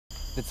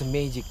That's a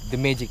magic, the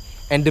magic.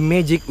 And the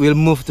magic will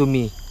move to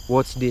me.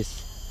 Watch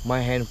this.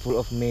 My hand full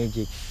of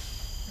magic.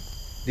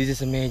 This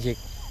is a magic.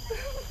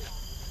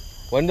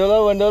 $1,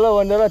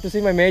 $1 to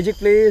see my magic,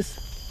 please.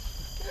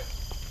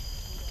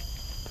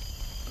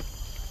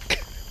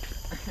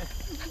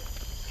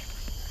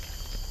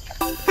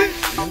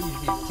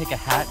 Take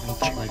a hat and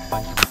put like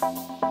bunch of...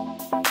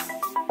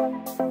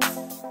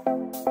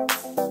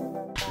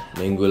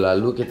 Minggu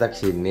lalu kita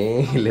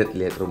kesini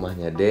lihat-lihat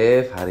rumahnya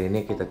Dev. Hari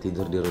ini kita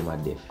tidur di rumah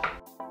Dev.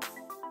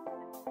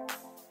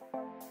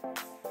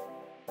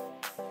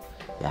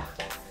 Ya,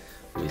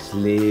 we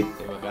sleep.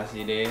 Terima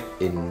kasih Dev.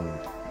 In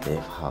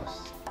Dev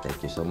house.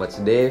 Thank you so much,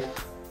 Dev.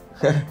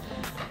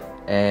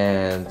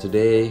 And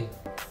today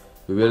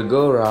we will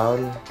go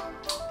around,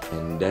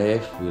 and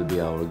Dev will be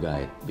our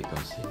guide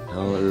because he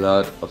know a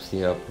lot of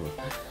Singapore.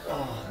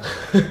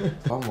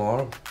 One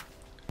more,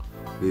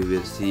 we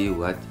will see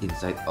what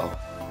inside of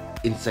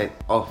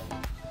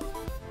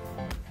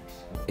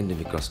in the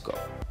microscope.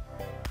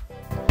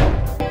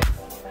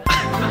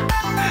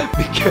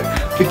 Be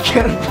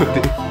careful,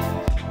 Dev.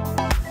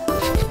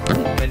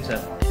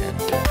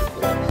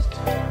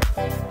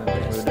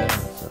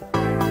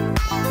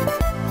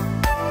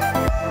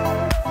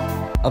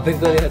 Apa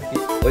yang kau lihat,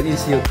 Ki? What do you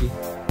see, Ki?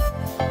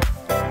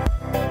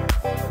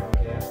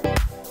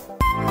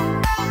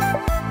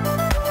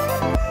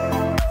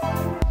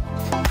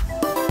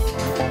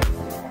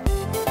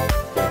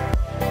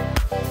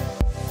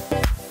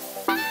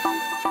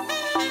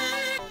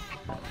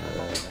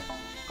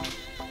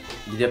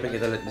 Jadi apa yang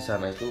kita lihat di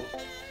sana itu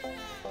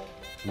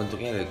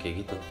bentuknya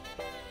kayak gitu,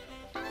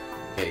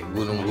 kayak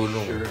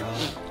gunung-gunung,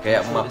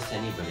 kayak map.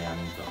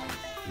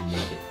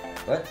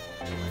 What?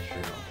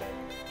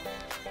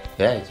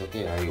 Yeah, it's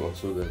okay. I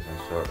also got my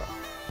shirt.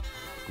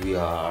 We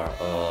are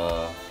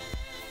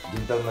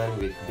gentlemen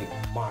with big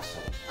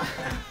muscles.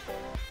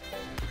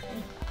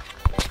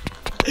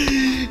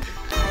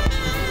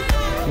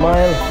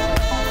 Smile.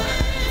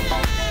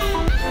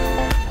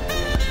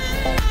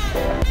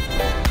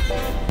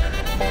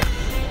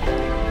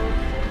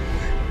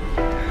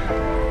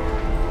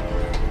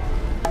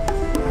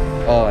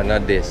 Oh,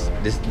 not this.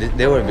 This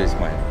they will be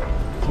smile.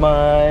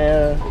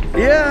 Smile.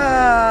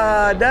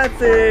 Yeah,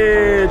 that's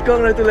it.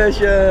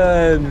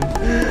 Congratulations.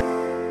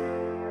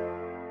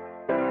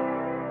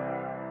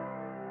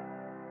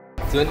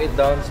 Tune it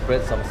down,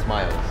 spread some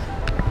smiles.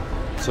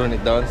 Tune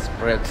it down,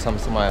 spread some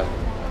smile.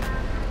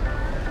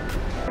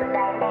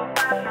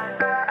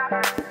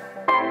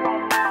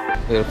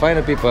 We'll find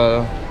the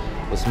people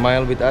who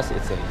smile with us.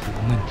 It's a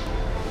human,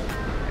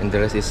 and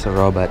the rest is a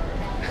robot.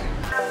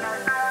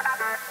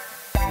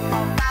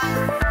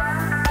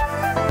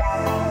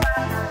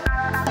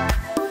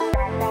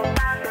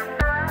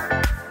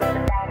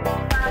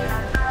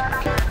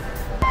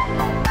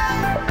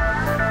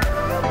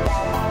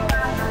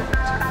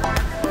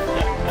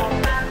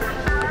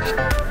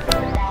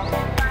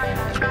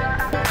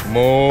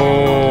 Mo,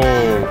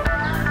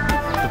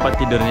 Tempat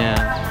tidurnya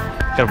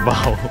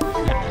kerbau.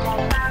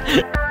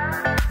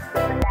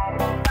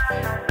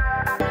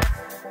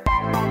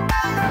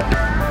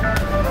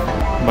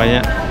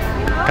 Banyak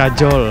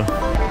kajol.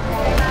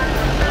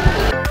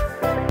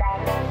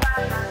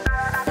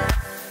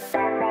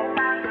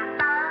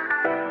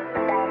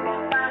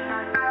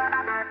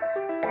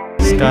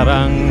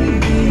 Sekarang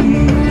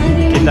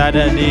kita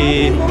ada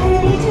di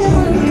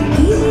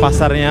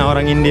pasarnya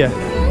orang India.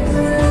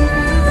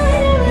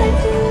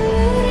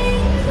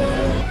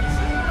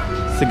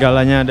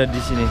 Segalanya ada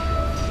di sini.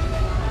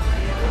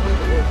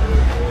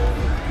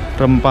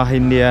 Rempah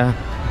India.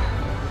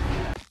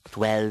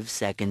 12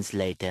 seconds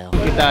later.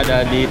 Kita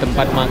ada di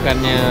tempat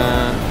makannya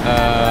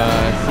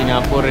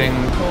Singapura yang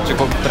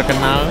cukup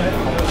terkenal.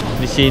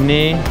 Di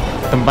sini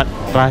tempat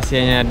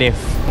rahasianya Dev.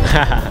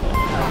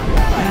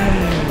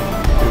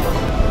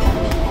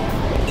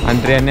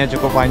 Antriannya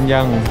cukup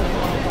panjang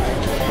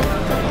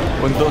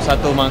untuk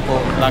satu mangkok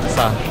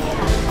laksa.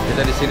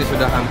 kita di sini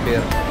sudah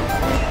hampir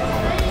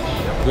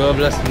 12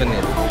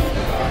 menit.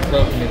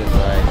 12 menit,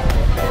 right?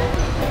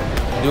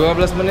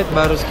 12 menit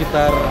baru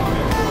sekitar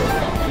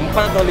 4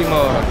 atau 5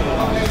 orang.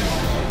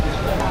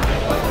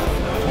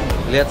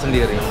 Lihat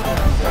sendiri.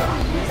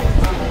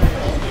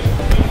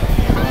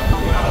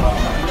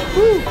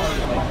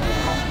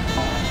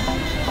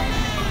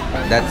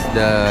 That's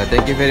the,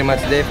 thank you very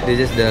much Dave.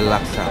 This is the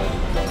laksa,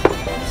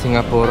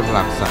 Singapore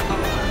laksa.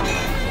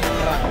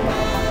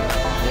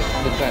 Ya,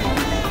 bukan.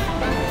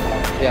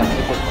 Ya,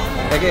 itu.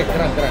 Oke,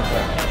 keren.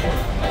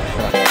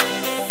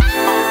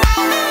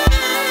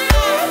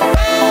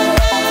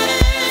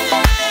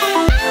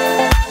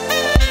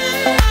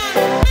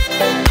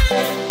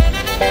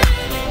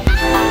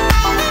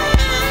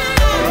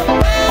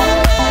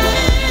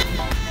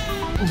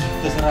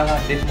 Terserah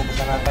lah, Dave mau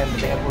pesan apa, yang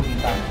penting aku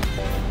minta.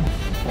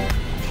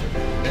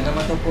 Dan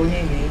nama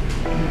tokonya ini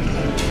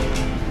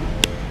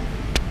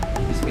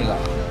Bismillah.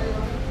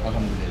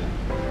 Alhamdulillah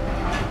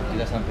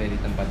kita sampai di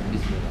tempat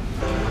Bismillah.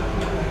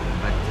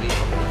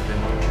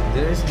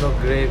 There is no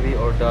gravy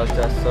or dal,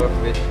 just served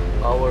with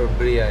our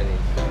biryani.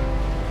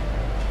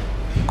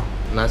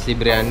 nasi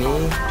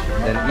biryani,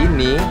 dan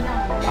ini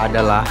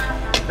adalah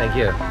thank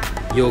you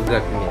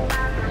yogurt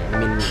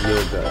mint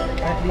yogurt.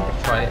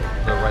 Try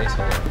the rice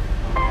alone.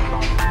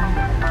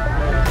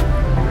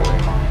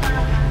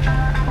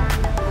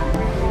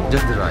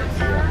 Just the rice.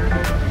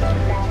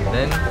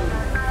 Then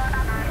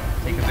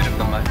take a bit of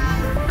the mutton.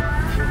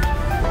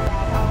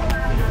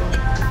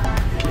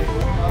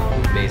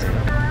 Basil.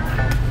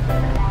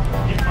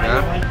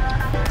 Huh?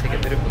 Take a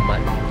bit of the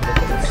mutton.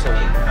 It's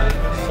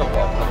so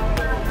well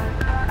cooked.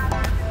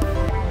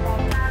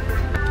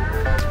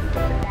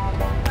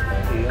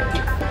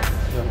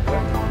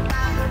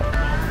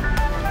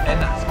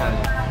 Enak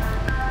sekali.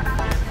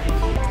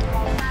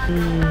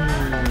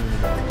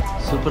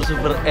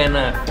 Super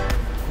enak.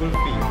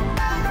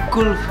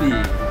 Kulfi.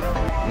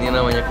 Ini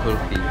namanya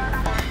kulfi.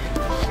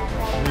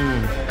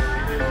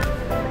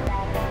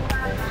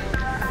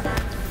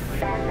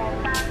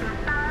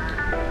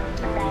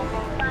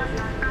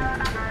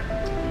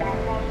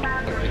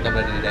 Kita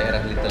berada di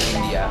daerah Little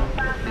India.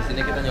 Di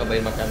sini kita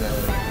nyobain makanan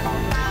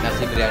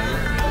nasi biryani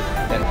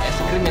dan es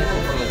krim yang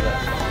super lezat.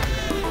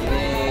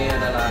 Ini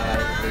adalah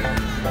es krim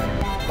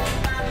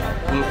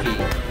kulfi,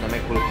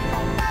 namanya kulfi.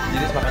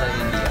 Jenis makanan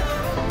India.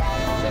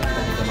 Dan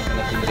kita juga makan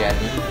nasi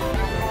biryani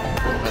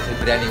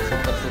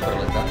yang super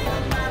lezat.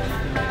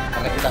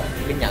 Karena kita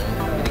kenyang,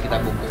 jadi kita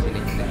bungkus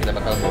ini dan kita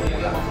bakal bawa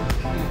pulang.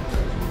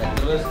 Dan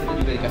terus kita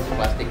juga dikasih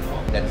plastik.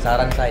 Dan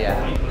saran saya,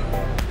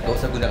 gak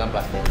usah gunakan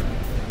plastik.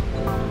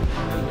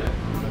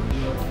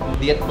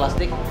 Diet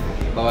plastik,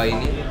 bawa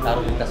ini,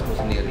 taruh di tasmu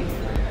sendiri.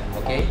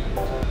 Oke?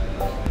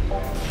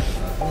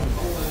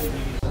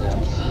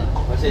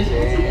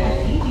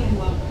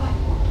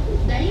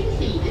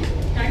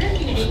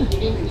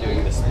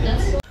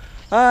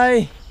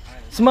 Hi,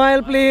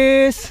 smile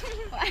please.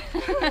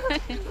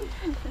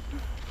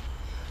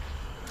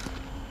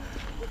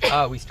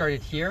 We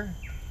started here.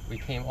 We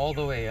came all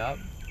the way up.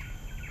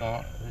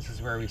 This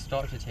is where we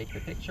stopped to take the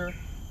picture,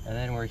 and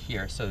then we're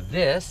here. So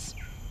this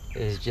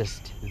is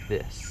just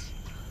this,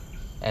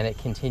 and it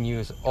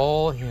continues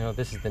all. You know,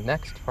 this is the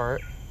next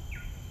part.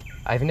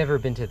 I've never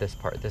been to this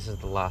part. This is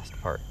the last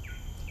part.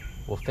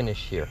 We'll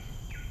finish here.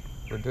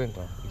 We're doing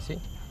well. You see?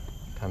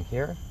 Come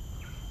here,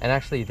 and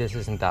actually, this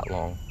isn't that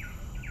long.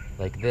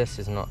 Like this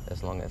is not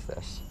as long as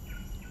this.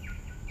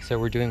 So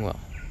we're doing well.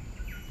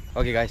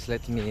 Okay guys,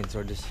 let me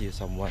introduce you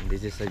someone.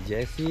 This is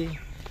Jiexi.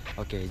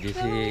 Okay,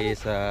 Jiexi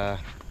is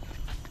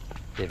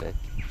David.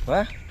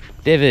 what?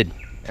 David.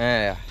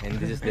 Yeah, and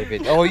this is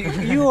David. Oh,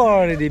 you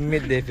already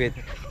met David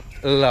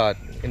a lot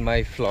in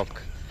my vlog,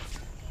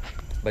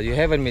 but you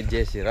haven't met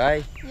Jiexi,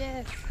 right?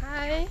 Yes,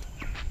 hi.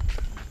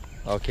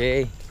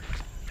 Okay.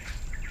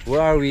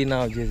 Where are we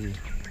now, Jiexi?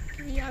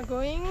 We are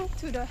going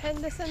to the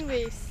Henderson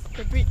Waves,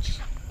 the bridge.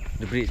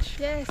 The bridge.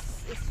 Yes,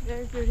 it's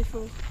very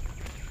beautiful.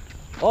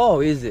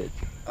 Oh, is it?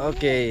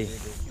 Okay.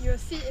 Yes, you'll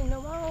see it in a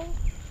while.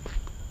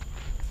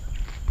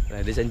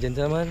 Ladies and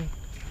gentlemen,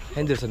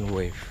 Henderson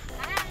Wave.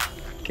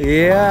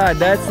 Yeah,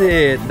 that's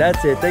it.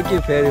 That's it. Thank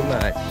you very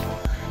much.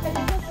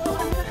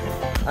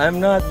 I'm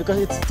not, because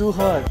it's too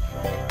hot.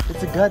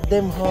 It's a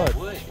goddamn hot.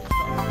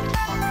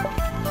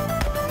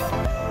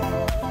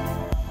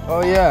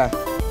 Oh yeah.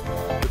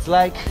 It's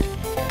like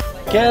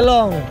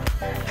kelong.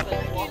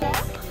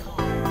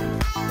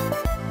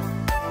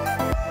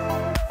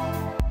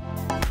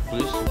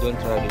 Please don't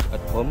try this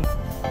at home.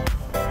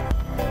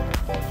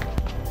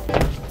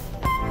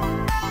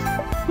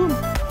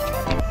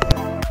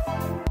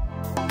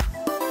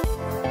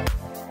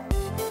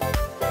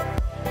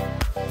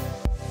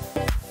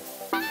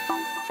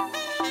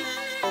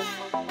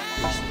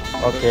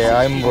 Okay,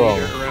 I'm wrong.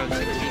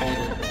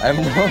 I'm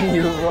wrong,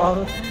 you're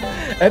wrong.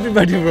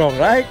 Everybody wrong,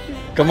 right?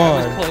 Come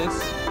on.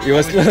 Close. You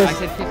was close. I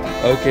said 50.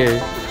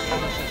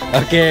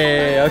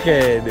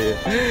 Okay, dude.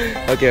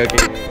 Okay.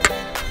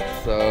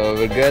 So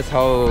we'll guess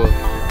how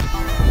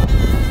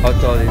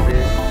tall is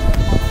it?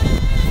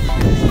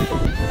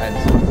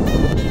 Answer.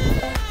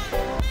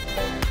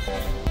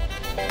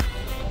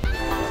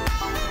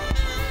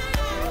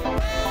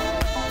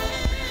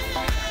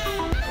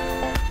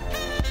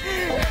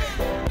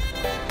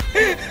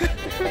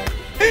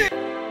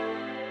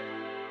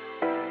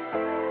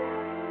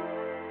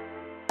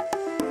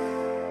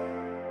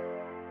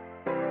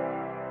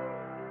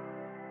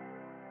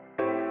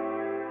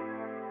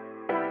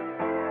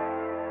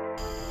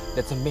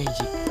 That's a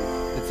magic.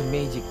 That's a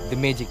magic. The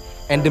magic.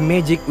 And the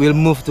magic will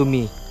move to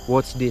me.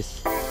 Watch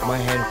this. My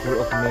hand full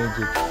of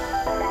magic.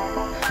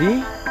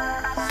 See?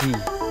 See.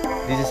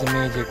 This is a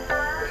magic.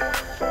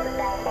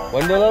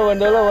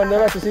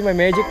 $1 to see my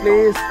magic,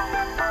 please.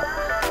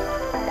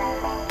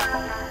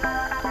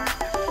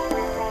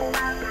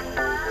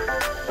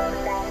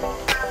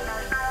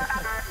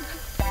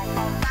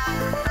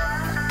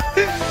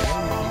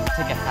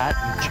 Take a hat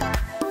and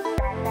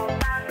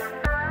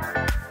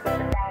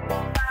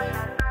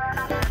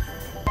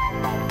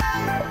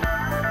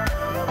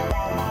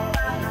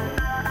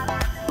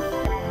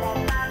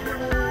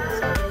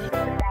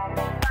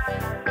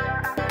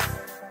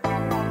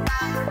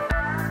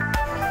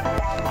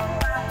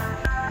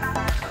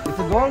It's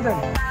a golden.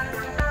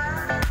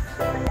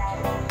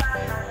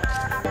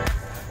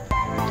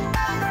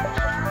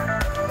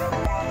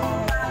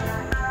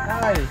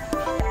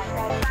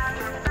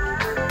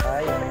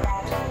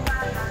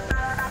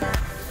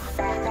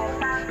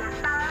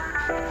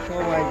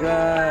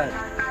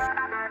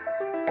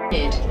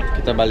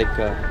 Kita balik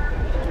ke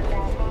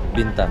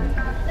Bintan.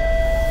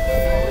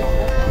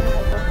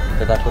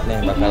 Kita takut nih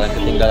bakalan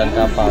ketinggalan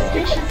kapal.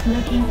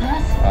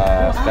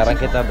 Sekarang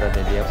kita berada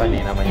di apa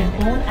nih namanya nih?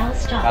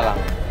 Kalang.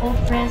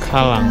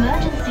 Kalang.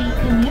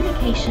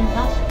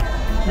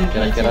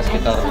 Kira-kira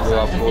sekitar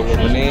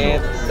 20 menit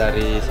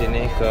dari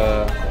sini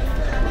ke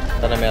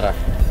Tanah Merah.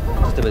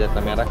 Terus tiba di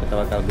Tanah Merah kita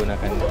bakal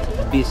gunakan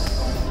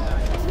bis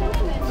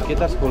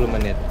sekitar 10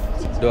 menit.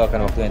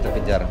 Doakan waktu yang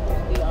terkejar.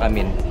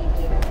 Amin.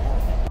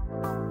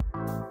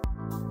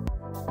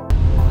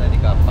 Udah di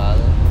kapal,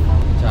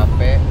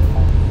 capek,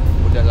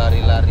 udah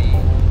lari-lari,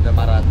 udah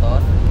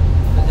maraton,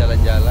 udah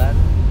jalan-jalan,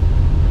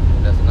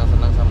 udah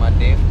senang-senang sama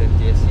Dave dan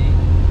Jiexi.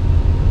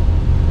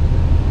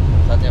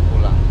 Saatnya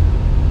pulang.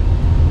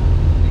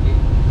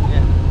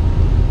 Ya,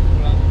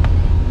 pulang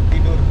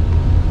tidur.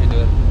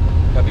 Tidur.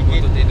 Kami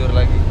butuh tidur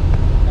lagi.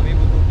 Kami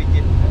butuh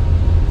pijit.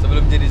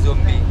 Sebelum jadi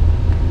zombie.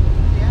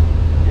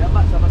 Ya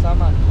Pak,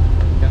 sama-sama.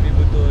 Kami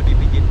butuh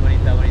dipijit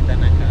wanita-wanita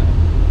nakal.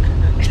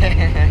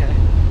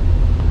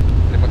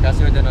 Terima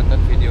kasih udah nonton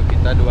video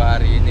kita 2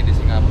 hari ini di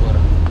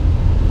Singapura.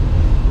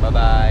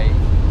 Bye-bye.